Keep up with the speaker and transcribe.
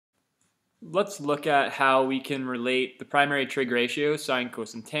Let's look at how we can relate the primary trig ratio, sine,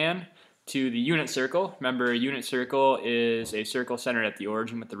 cosine, tan, to the unit circle. Remember, a unit circle is a circle centered at the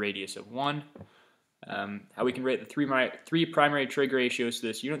origin with the radius of 1. How we can relate the three primary trig ratios to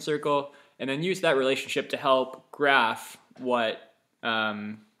this unit circle, and then use that relationship to help graph what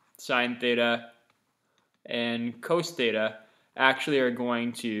sine theta and cos theta actually are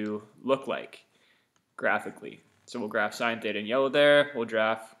going to look like graphically. So we'll graph sine theta in yellow there, we'll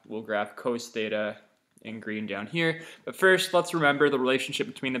graph cos theta in green down here. But first, let's remember the relationship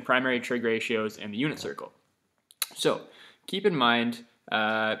between the primary trig ratios and the unit circle. So keep in mind,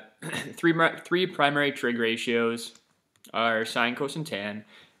 three primary trig ratios are sine, cos, and tan.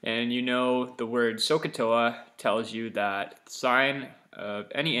 And you know the word SOHCAHTOA tells you that sine of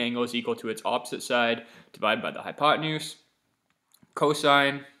any angle is equal to its opposite side divided by the hypotenuse.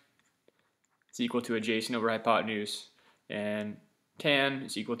 Cosine is equal to adjacent over hypotenuse, and tan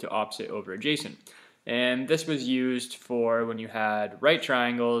is equal to opposite over adjacent. And this was used for when you had right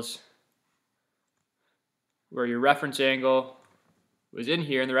triangles where your reference angle was in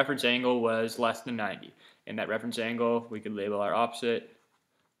here and the reference angle was less than 90. And that reference angle we could label our opposite,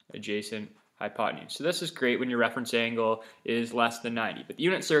 adjacent, hypotenuse. So this is great when your reference angle is less than 90. But the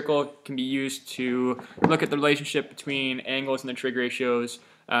unit circle can be used to look at the relationship between angles and the trig ratios.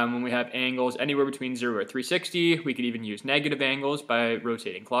 When we have angles anywhere between 0 or 360, we could even use negative angles by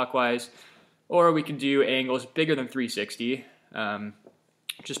rotating clockwise. Or we could do angles bigger than 360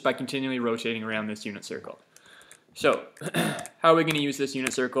 just by continually rotating around this unit circle. So how are we going to use this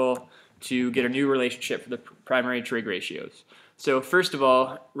unit circle to get a new relationship for the primary trig ratios? So first of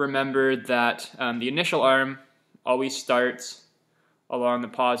all, remember that the initial arm always starts along the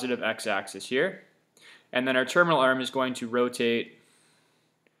positive x-axis here. And then our terminal arm is going to rotate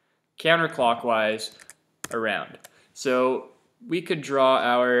counterclockwise around. So we could draw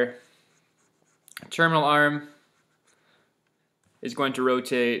our terminal arm is going to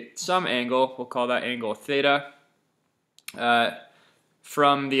rotate some angle, we'll call that angle theta,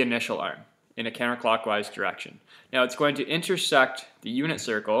 from the initial arm in a counterclockwise direction. Now it's going to intersect the unit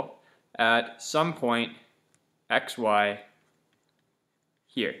circle at some point xy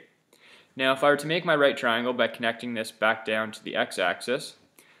here. Now if I were to make my right triangle by connecting this back down to the x-axis,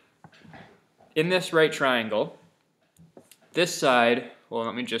 in this right triangle, this side, well,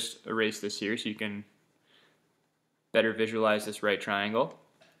 let me just erase this here so you can better visualize this right triangle.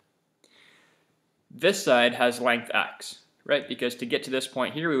 This side has length x, right? Because to get to this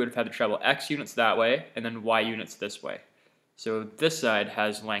point here, we would have had to travel x units that way and then y units this way. So this side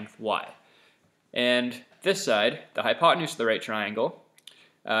has length y. And this side, the hypotenuse of the right triangle,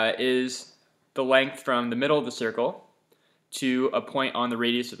 is the length from the middle of the circle to a point on the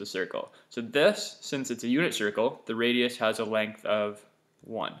radius of the circle. So this, since it's a unit circle, the radius has a length of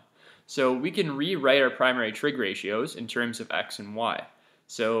 1. So we can rewrite our primary trig ratios in terms of x and y.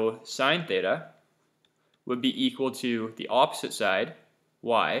 So sine theta would be equal to the opposite side,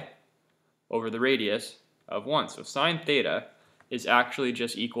 y, over the radius of 1. So sine theta is actually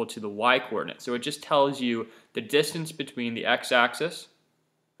just equal to the y coordinate. So it just tells you the distance between the x-axis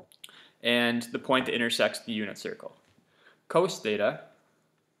and the point that intersects the unit circle. Cos theta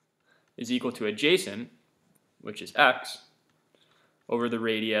is equal to adjacent, which is x, over the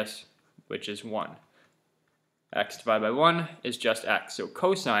radius, which is 1. X divided by 1 is just x. So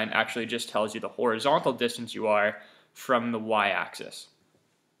cosine actually just tells you the horizontal distance you are from the y-axis.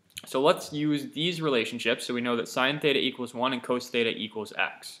 So let's use these relationships so we know that sine theta equals 1 and cos theta equals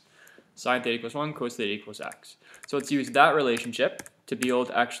x. Sine theta equals 1, cos theta equals x. So let's use that relationship to be able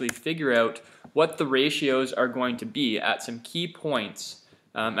to actually figure out what the ratios are going to be at some key points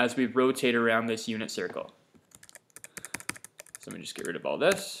as we rotate around this unit circle. So let me just get rid of all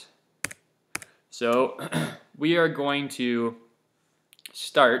this. So we are going to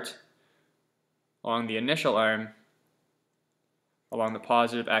start along the initial arm along the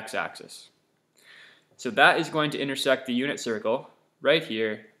positive x-axis. So that is going to intersect the unit circle right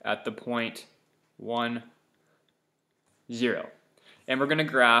here at the point 1, 0. And we're going to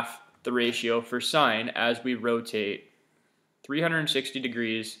graph the ratio for sine as we rotate 360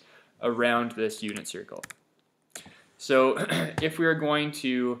 degrees around this unit circle. So if we are going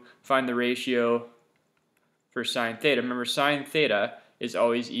to find the ratio for sine theta, remember sine theta is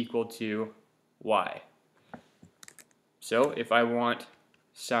always equal to y. So if I want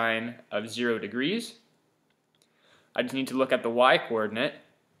sine of 0 degrees, I just need to look at the y coordinate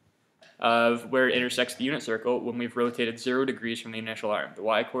of where it intersects the unit circle when we've rotated 0 degrees from the initial arm. The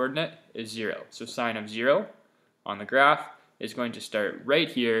y coordinate is 0. So sine of 0 on the graph is going to start right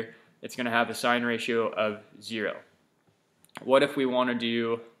here. It's going to have a sine ratio of 0. What if we want to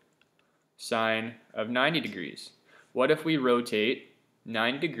do sine of 90 degrees. What if we rotate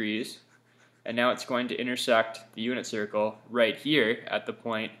 90 degrees, and now it's going to intersect the unit circle right here at the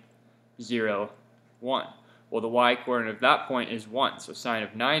point 0, 1. Well, the y-coordinate of that point is 1, so sine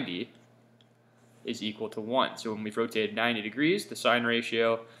of 90 is equal to 1. So when we've rotated 90 degrees, the sine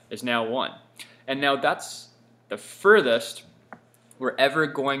ratio is now 1. And now that's the furthest we're ever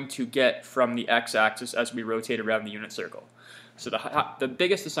going to get from the x-axis as we rotate around the unit circle. So the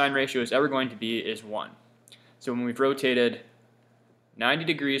biggest the sine ratio is ever going to be is 1. So when we've rotated 90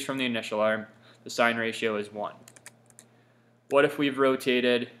 degrees from the initial arm, the sine ratio is 1. What if we've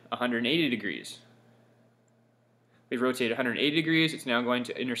rotated 180 degrees? We've rotated 180 degrees, it's now going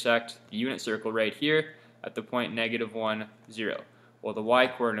to intersect the unit circle right here at the point -1, 0. Well, the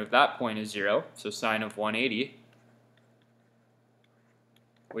y-coordinate of that point is 0, so sine of 180,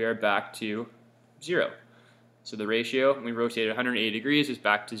 we are back to 0. So the ratio, when we rotated 180 degrees, is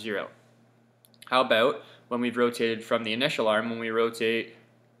back to 0. How about when we've rotated from the initial arm, when we rotate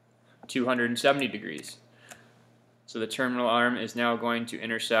 270 degrees? So the terminal arm is now going to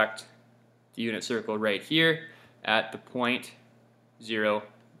intersect the unit circle right here at the point 0,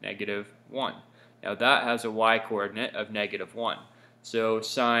 -1. Now that has a y-coordinate of -1. So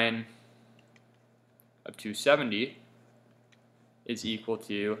sine of 270 is equal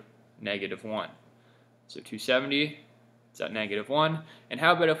to -1. So 270 is at -1. And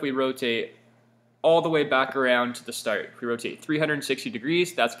how about if we rotate all the way back around to the start? If we rotate 360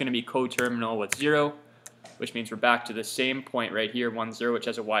 degrees, that's going to be coterminal with 0, which means we're back to the same point right here, 1, 0, which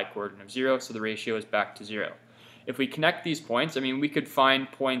has a y-coordinate of 0, so the ratio is back to 0. If we connect these points, I mean, we could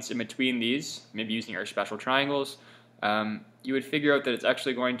find points in between these, maybe using our special triangles. You would figure out that it's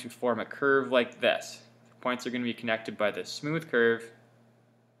actually going to form a curve like this. The points are going to be connected by this smooth curve.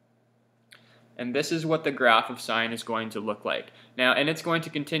 And this is what the graph of sine is going to look like. Now, and it's going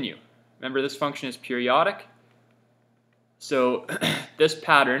to continue. Remember, this function is periodic. So this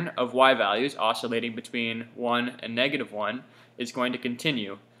pattern of y values oscillating between 1 and -1 is going to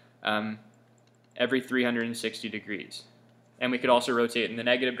continue every 360 degrees. And we could also rotate in the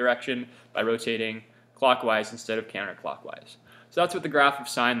negative direction by rotating clockwise instead of counterclockwise. So that's what the graph of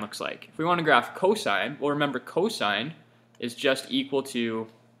sine looks like. If we want to graph cosine, well, remember cosine is just equal to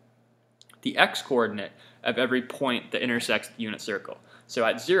the x-coordinate of every point that intersects the unit circle. So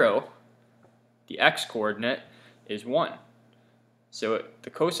at 0, the x-coordinate is 1. So the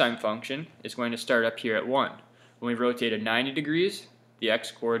cosine function is going to start up here at 1. When we rotated 90 degrees, the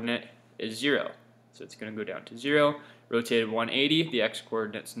x-coordinate is 0. So it's going to go down to 0. Rotated 180, the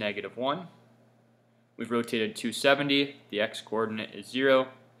x-coordinate is -1. We've rotated 270, the x-coordinate is 0.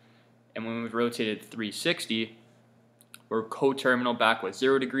 And when we've rotated 360, we're coterminal back with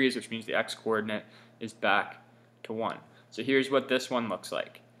 0 degrees, which means the x-coordinate is back to 1. So here's what this one looks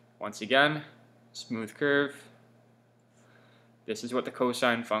like. Once again, smooth curve. This is what the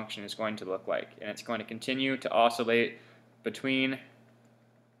cosine function is going to look like. And it's going to continue to oscillate between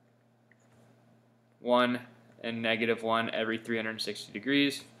 1 and -1 every 360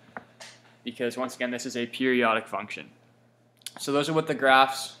 degrees. Because once again, this is a periodic function. So those are what the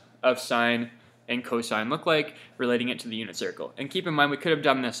graphs of sine and cosine look like, relating it to the unit circle. And keep in mind, we could have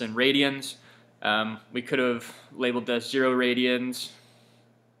done this in radians. We could have labeled this 0 radians,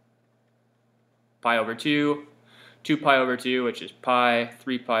 pi over 2, 2 pi over 2, which is pi,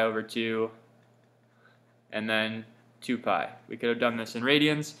 3 pi over 2, and then 2 pi. We could have done this in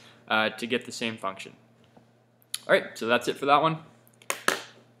radians to get the same function. All right, so that's it for that one.